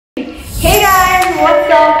Hey guys,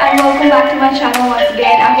 what's up and welcome back to my channel once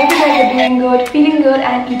again. I hope you guys are doing good, feeling good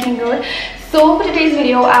and eating good. So for today's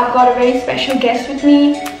video, I've got a very special guest with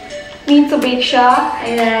me. Meet Subeksha.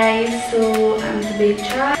 Hi guys, so I'm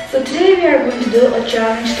Subeksha. So today we are going to do a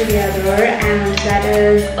challenge together, and that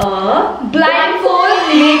is a Blindfold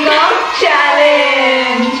makeup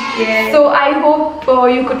challenge. Yes. So I hope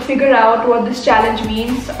you could figure out what this challenge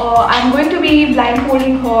means. I'm going to be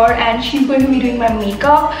blindfolding her and she's going to be doing my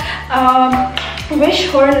makeup. Wish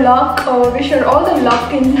her luck, wish her all the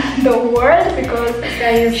luck in the world, because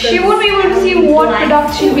guys, she won't be able to see what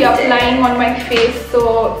product she'll be applying on my face.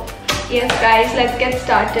 So yes guys, let's get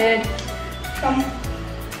started. Come.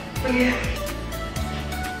 Okay.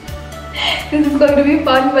 This is going to be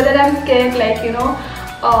fun, but then I'm scared, like, you know,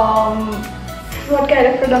 what kind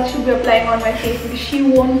of product she'll be applying on my face because she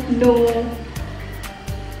won't know.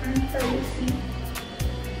 I'm sorry to see.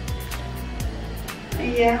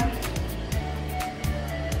 Yeah.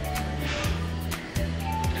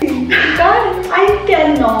 I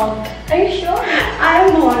cannot. Are you sure?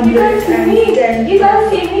 I'm on You can't see me. You can't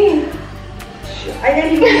see me. I can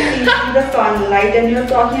even see the sunlight, and you're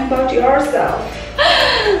talking about yourself.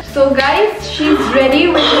 So guys, she's ready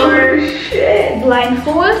with her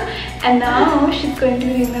blindfold, and now she's going to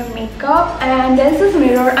do her makeup. And there's this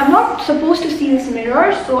mirror. I'm not supposed to see this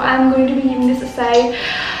mirror, so I'm going to be leaving this aside.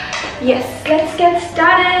 Yes, let's get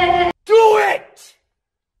started. Do it!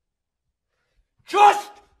 Just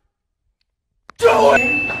do it!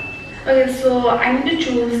 Okay, so I need to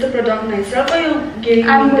choose the product myself, or you giving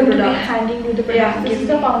I'm me the going to be product? handing you the product. Yeah, this give is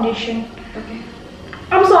me. the foundation. Okay.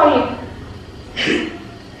 I'm sorry.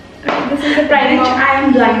 This is the primer. I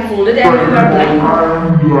am blindfolded and you are blind. I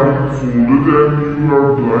am blindfolded and you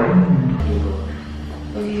are blind.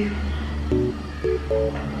 Okay.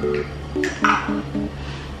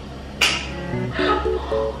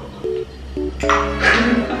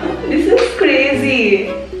 This is crazy.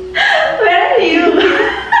 Where are you?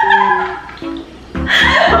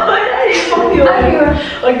 Where are you? I'm here.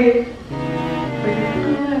 Okay. Oh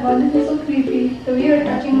my god, this is so creepy. The way you're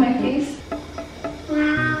touching my face.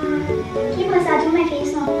 Wow. Keep massaging my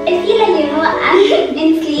face now. I feel like, you know, I'm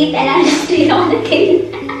in sleep and I'm just doing all the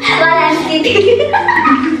things while I'm sleeping. This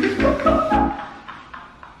is so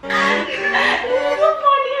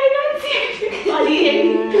funny. I can't see anything funny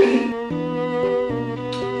anything.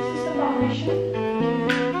 This is the foundation.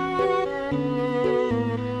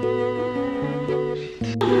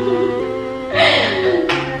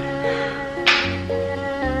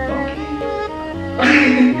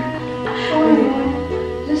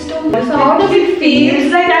 Just don't. So How does it feel?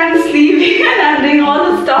 It's like I'm sleeping and I'm doing all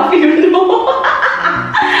the stuff you know.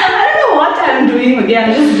 I don't know what I'm doing. Okay,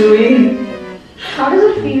 I'm just doing. How does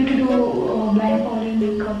it feel to do blindfolded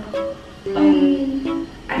makeup?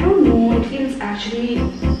 I don't know. It feels actually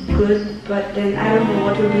good, but then I don't know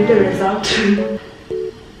what will be the result.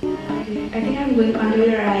 Okay, I think I'm going under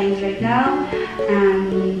your eyes right now,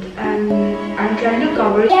 and I'm trying to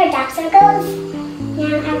cover. There are dark circles.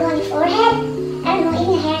 Now I'm going on your forehead. I don't know,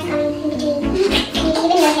 even the hair is coming in between.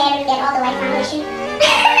 Even your hair will get all the white foundation.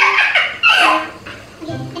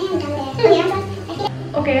 Okay, I think I'm done there. Okay, I'm done.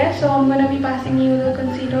 Okay, so I'm gonna be passing you the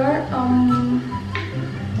concealer.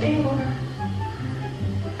 There you go.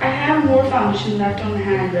 I have more foundation left on my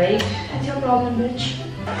hand, right? That's your problem, bitch.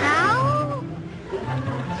 Ow!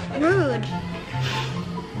 Rude.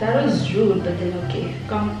 That was rude, but then okay.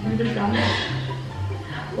 Come, we will come.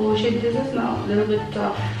 Oh shit, this is now a little bit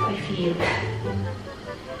tough, I feel.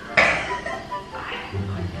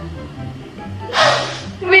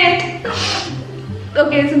 Wait.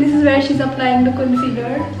 Okay, so this is where she's applying the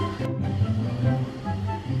concealer.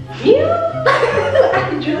 You?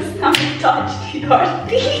 I just now touched your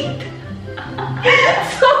teeth.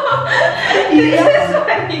 So, this is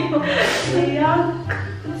why you...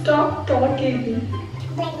 Yuck. Stop talking.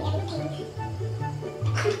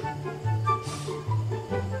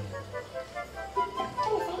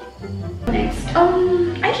 Next,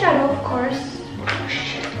 eyeshadow, of course.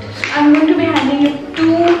 I'm going to be handing you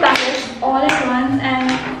 2 palettes all at once, and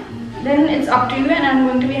then it's up to you. And I'm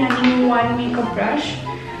going to be handing you 1 makeup brush,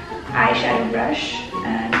 eyeshadow brush,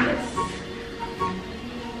 and yes.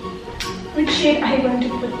 Which shade are you going to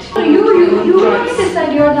put? You only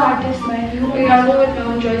decide. You're the artist, man. You Okay, I'll go with my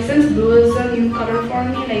own choice. Since blue is a new color for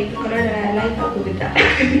me, like the color that I like, I'll go with that.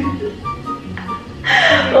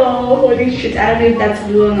 Oh, holy shit. I don't know if that's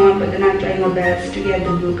blue or not, but then I'm trying my best to get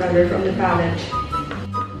the blue color from the palette.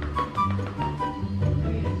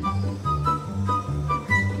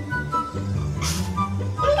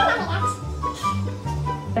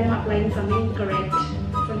 I'm applying something correct,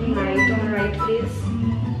 something right on the right place.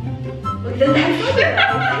 Wow,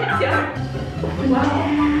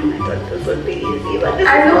 I thought this would be easy, but this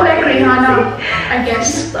I is look not like easy. Rihanna, I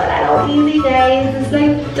guess. But I know easy, guys. It's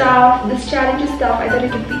like tough. This challenge is tough. I thought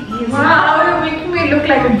it would be easy. Wow, you're making me look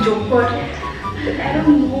like a joker. But I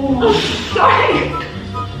don't know. Sorry.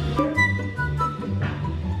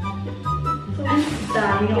 So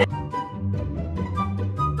sorry.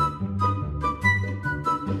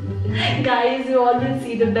 Guys, you always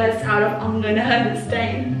see the best out of Angana this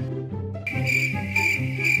time.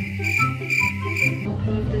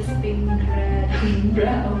 Upload this pink, red,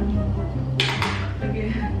 brown. Okay.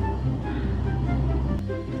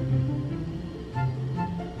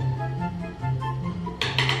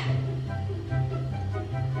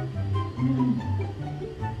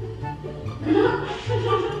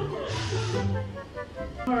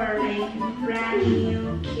 Alright, brand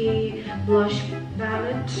new K blush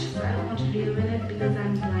palette. So I don't want to ruin it because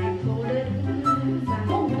I'm blindfolded.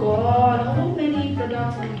 Oh god, how many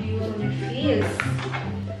products would you use on your face?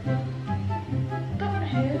 What the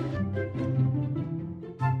hell?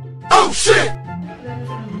 Oh shit! That's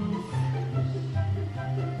a mess.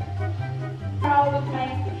 Now with my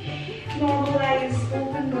normal eyes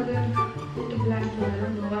open, but then with the blindfold, I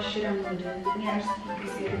don't know what shit I'm gonna do. Yes, you can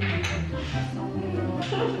see it. Oh my god.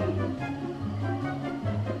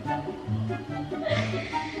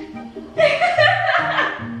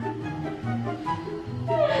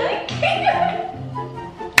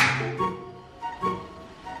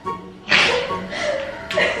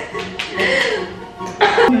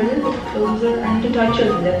 A little bit closer. I need to touch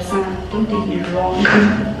your lips, and don't take me wrong.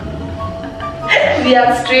 We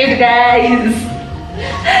are straight guys.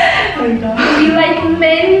 We like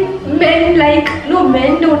men like, no,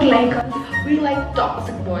 men don't like us. We like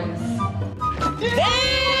toxic boys.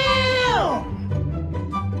 Damn!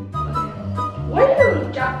 Why are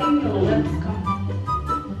you tapping your lips? Come.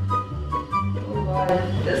 Oh god,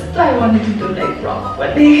 this I wanted to do like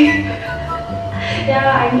properly.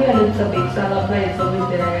 Yeah, I knew your lips are big, so I'll apply it over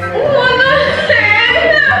there.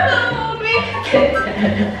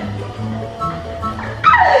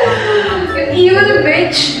 You the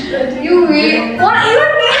bitch. You wait. What?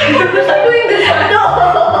 Even me? I'm doing this one. No!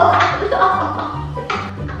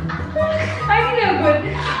 I think you're good.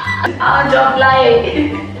 I want to apply.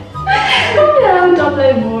 I want to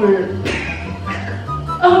apply more.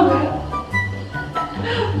 Oh god.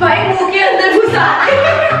 भाई मुंह के अंदर घुसा दे.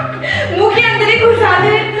 मुंह के अंदर ही घुसा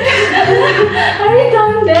दे. Are you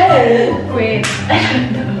down there? Wait.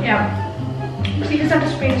 Yeah. So you just have to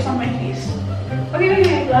spray this on my face.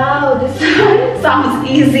 Okay. Wow, this sounds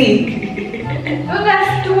easy. Well,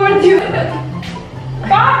 that's towards you.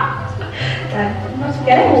 Ah!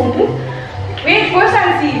 Can I hold it? Wait, first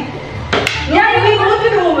I'll see. Yeah, we both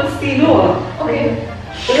will almost see. No. Okay.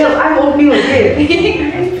 Yeah, I'm opening again.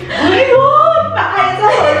 Oh my god, my eyes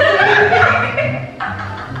are hurting.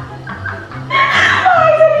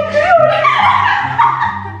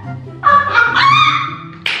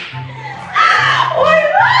 Oh my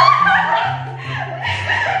god.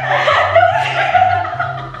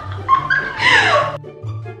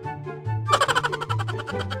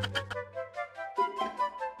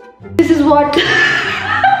 This is what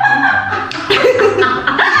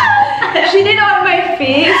she did on my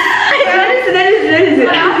face. That is it.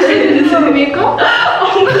 I actually did some makeup.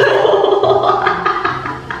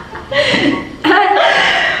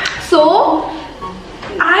 So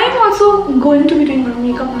I'm also going to be doing my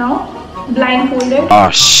makeup now, blindfolded. Oh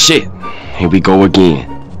shit, here we go again.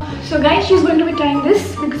 So guys, she's going to be trying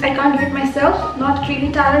this because I can't do it myself, not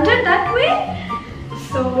really talented that way.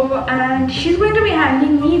 So, and she's going to be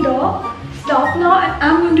handing me the stuff now, and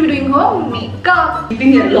I'm going to be doing her makeup.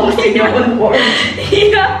 Keeping it lost in your own world.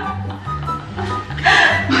 Yeah.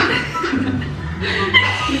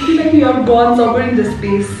 You feel like you have gone somewhere in the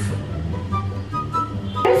space.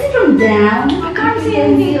 Can you see from down? I can't see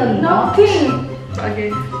anything. anything. Nothing.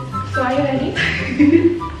 Okay. So are you ready?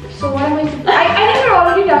 So what am I think you're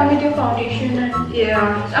already done with your foundation, and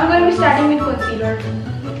Yeah. so I'm going to be starting with concealer.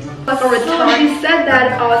 So she said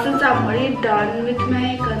that since I'm already done with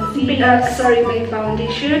my concealer, my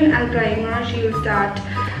foundation and primer, she will start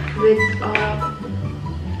with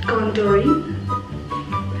contouring.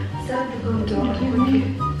 Start the contour. Okay.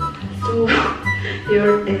 So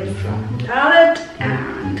here is palette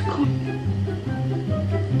and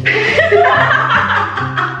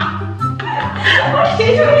what are you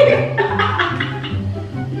doing?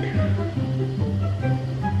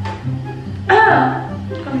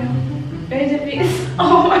 Come here. Where is your face?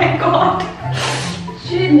 Oh my god.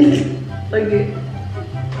 Shit. Okay.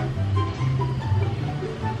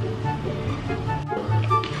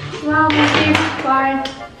 Wow, my favorite part.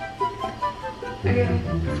 Okay,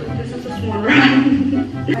 so this is a small one.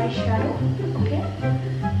 Eyeshadow. Okay.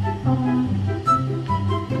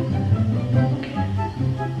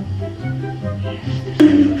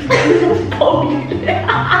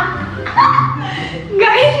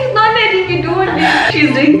 Guys, she's not letting me do it.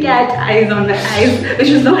 She's doing cat eyes on her eyes, which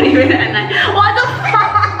is not even an eye. What the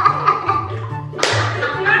fuck?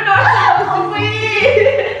 You're not supposed to be.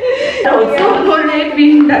 Also, don't let me.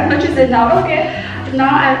 That much is enough. Okay. Now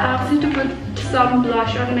I'll ask you to put some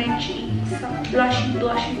blush on my cheek. Some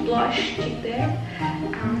blush cheek there.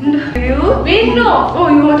 And you? Wait, no. Oh,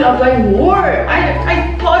 you want to apply more?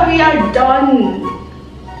 I thought we are done.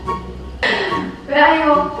 Where are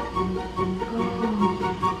you?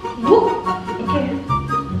 Whoop. Okay.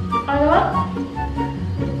 Other one?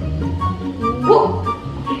 Whoop.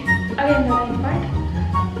 Again the line part.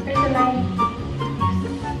 Where's the line?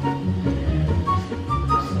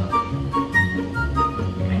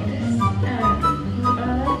 Like this.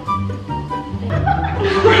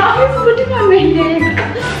 How is putting on my neck?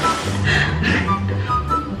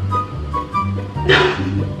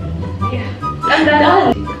 Yeah. I'm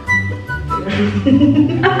done.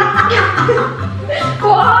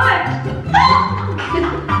 What?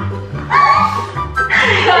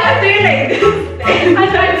 I'm doing like this. I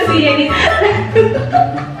can't see anything.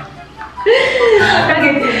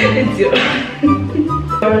 Okay, it's your.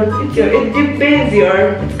 It depends.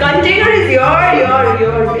 Its container is your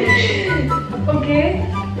bitch. Okay.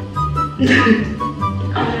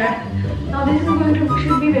 Alright. Now this is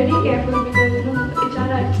should be very careful because you know it's our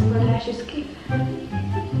lashes keep.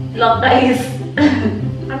 Lock eyes.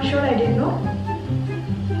 I'm sure I didn't know.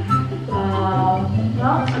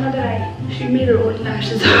 Now another eye. She made her own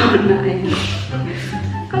lashes on her eyes. Come here.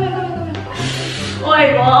 Oh my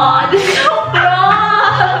god, this is so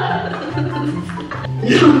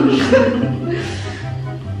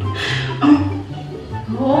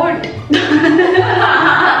Hot.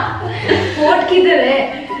 Hot किधर है?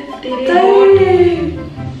 तेरे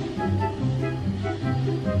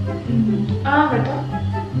hot. बता.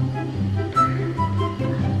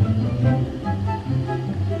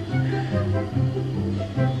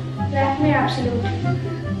 Lakme Absolute.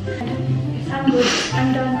 Yes, I'm good.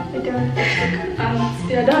 I'm done with your lipstick.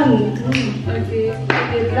 You're done. Okay.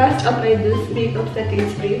 Last apply this makeup setting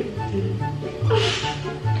spray.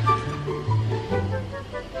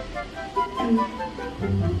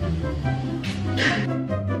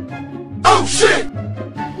 Oh shit!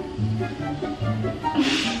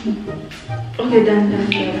 Okay, done.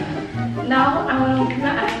 Now I want to open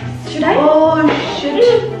my eyes. Should I? Oh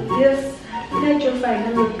shit. Yes. Let your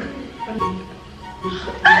final look.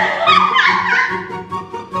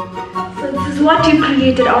 So this is what you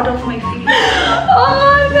created out of my face.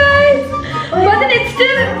 Oh guys! But then it's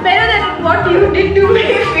still better than what you did to my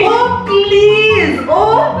face. Oh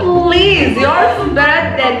please! Yours is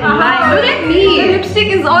better than mine. Look at The me. lipstick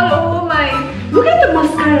is all over my. Look at the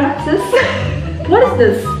mascara, sis. What is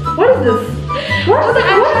this? What is this? Oh, the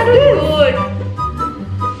eyeshadow is good.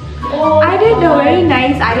 Oh, I did a very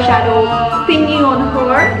nice eyeshadow thingy on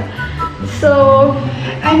her. So,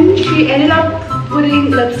 and she ended up putting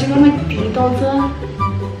lipstick on my teeth also.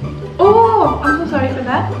 oh, I'm so sorry for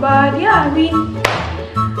that. But yeah, I mean,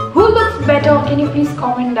 who looks better? Can you please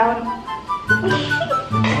comment down?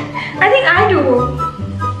 I think I do.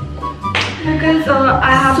 Because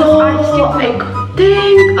I have this artistic like I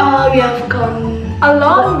think we have come a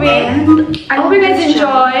long way. I hope you guys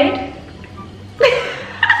enjoyed.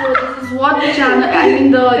 So this is what the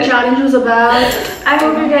challenge was about. I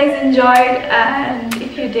hope you guys enjoyed, and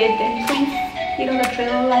if you did, then please, you know the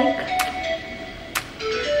drill, like,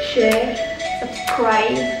 share,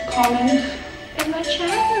 subscribe, Comment in my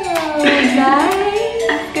channel.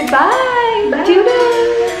 Guys, goodbye.